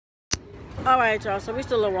All right, y'all. So we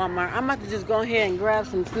still at Walmart. I'm about to just go ahead and grab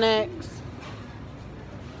some snacks.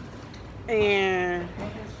 And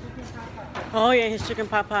oh yeah, his chicken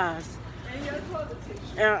pot pies. And your toilet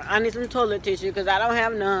tissue. And I need some toilet tissue because I don't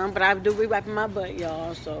have none, but I do be wiping my butt,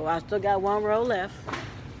 y'all. So I still got one roll left.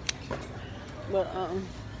 But I'm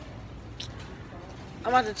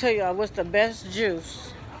about to tell y'all what's the best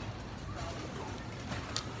juice.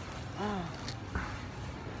 Oh.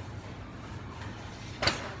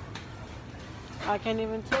 I can't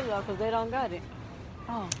even tell y'all because they don't got it.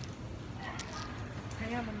 Oh.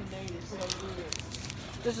 Ham lemonade is so good.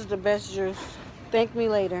 This is the best juice. Thank me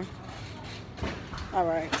later. All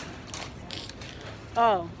right.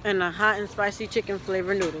 Oh, and the hot and spicy chicken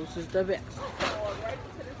flavor noodles is the best. Going right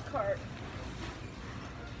into this cart.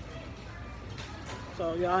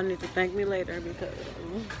 So y'all need to thank me later because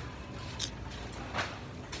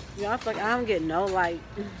y'all feel like I don't get no light.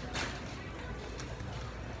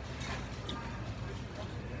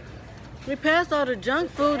 We passed all the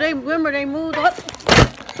junk food. They remember they moved up.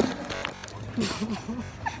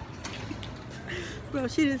 Bro,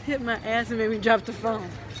 she just hit my ass and made me drop the phone.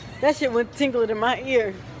 That shit went tingled in my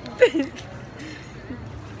ear.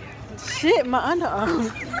 Shit, my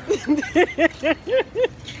underarm.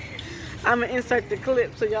 I'm gonna insert the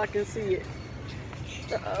clip so y'all can see it.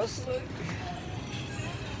 Uh-oh.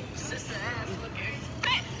 Sister ass looking.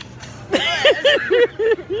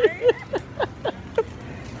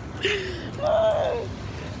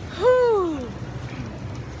 Whew.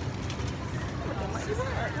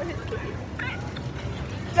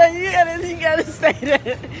 So you gotta say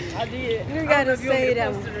that. I did. You gotta say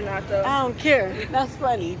that. Or not, though. I don't care. That's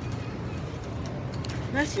funny.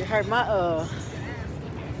 That shit hurt my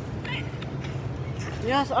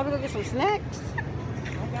Yeah, so I'm gonna go get some snacks. I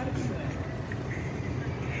got a snack.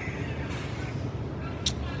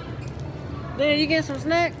 Then you get some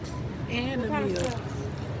snacks And a meal.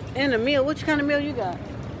 and a meal. Which kind of meal you got?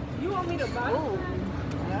 You want me to buy Ooh.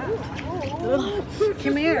 Ooh.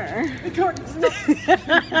 Come here.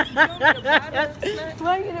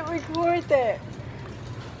 Why you didn't record that?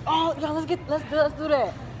 Oh, y'all, let's do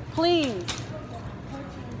that, please.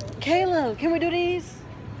 Caleb, can we do these?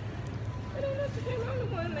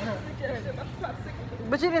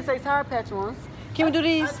 But you didn't say Sour Patch ones. Can we do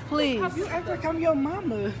these, please? You act like I'm your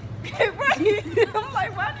mama. Right. I'm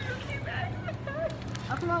like, why do you keep acting like that?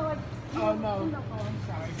 I feel like. Oh no. Oh, I'm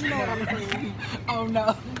sorry. You know what I'm saying? Oh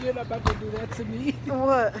no. You're not about to do that to me.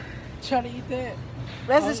 What? Trying to eat that.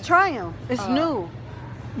 Let's just try them. It's new.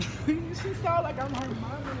 She sound like I'm her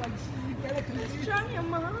mama. Like she better confused. Try your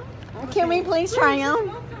mom. Can we please try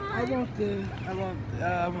them? I want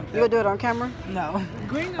that. You gonna do it on camera? No.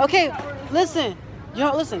 Green. Okay, listen. You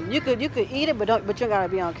know, listen. You could eat it, but you gotta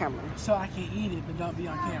be on camera. So I can eat it, but don't be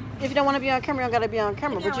on camera. If you don't want to be on camera, you don't gotta be on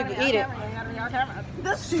camera. But you can eat it.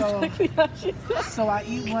 That's exactly how she said. So I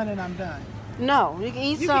eat one and I'm done. No, you can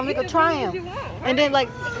eat some. We eat could as try many as them, you want, and then like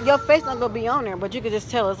your face not gonna be on there, but you could just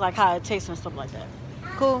tell us like how it tastes and stuff like that.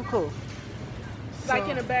 Cool. Like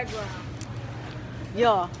in the background.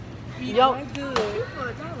 Y'all, Eat yo, one good.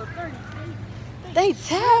 For $1.30. they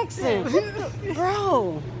taxing,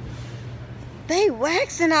 bro. They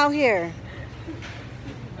waxing out here.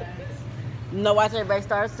 No, watch everybody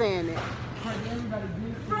start saying it.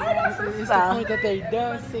 It's the point that they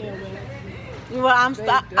done saying it. Well,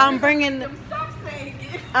 I'm bringing Stop saying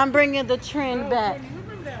it. I'm bringing the trend back. You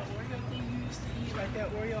remember that Oreo thing you used to eat, like that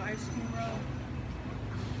Oreo ice cream roll?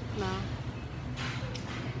 No.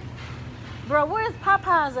 Bro, where's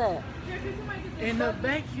Popeyes at? In the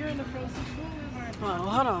back here in the frozen food. Oh,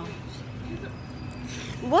 hold on.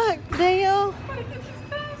 What, Daniel?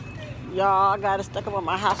 Y'all, I gotta stuck up on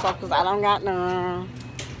my house off because I don't got none.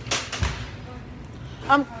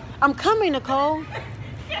 I'm coming, Nicole.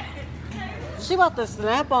 She about to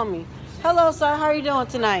snap on me. Hello, sir. How are you doing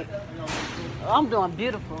tonight? I'm doing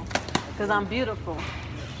beautiful because I'm beautiful.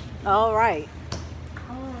 All right.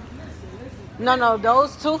 No,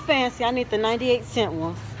 those too fancy. I need the 98-cent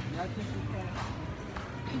ones.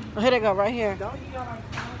 Oh, here they go, right here.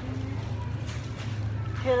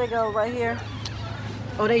 Here they go, right here.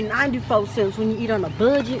 Oh, they 94 cents. When you eat on a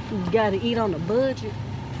budget, you gotta eat on a budget.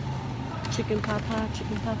 Chicken pot pie,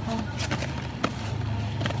 chicken pot pie.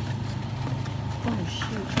 Oh,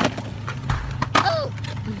 shoot. Oh!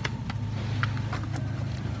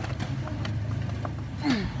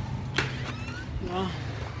 Yeah.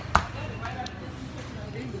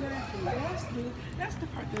 That's the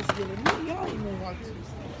part that's getting me. Y'all even want to.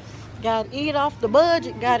 Gotta eat off the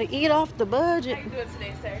budget. Gotta eat off the budget. How you doing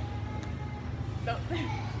today, sir? Don't.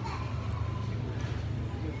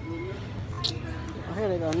 Oh, here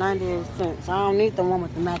they go, 98 cents. I don't need the one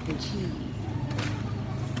with the mac and cheese.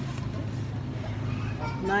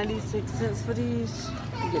 96 cents for these.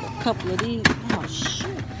 You get a couple of these. Oh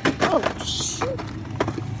shoot. Oh shoot.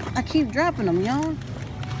 I keep dropping them, y'all.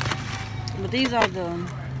 But these are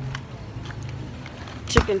the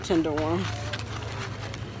chicken tender ones.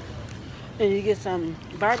 And you get some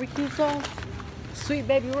barbecue sauce. Sweet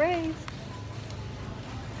Baby Ray's.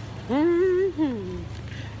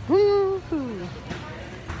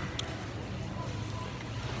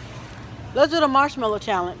 Let's do the marshmallow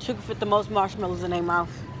challenge. Who can fit the most marshmallows in their mouth?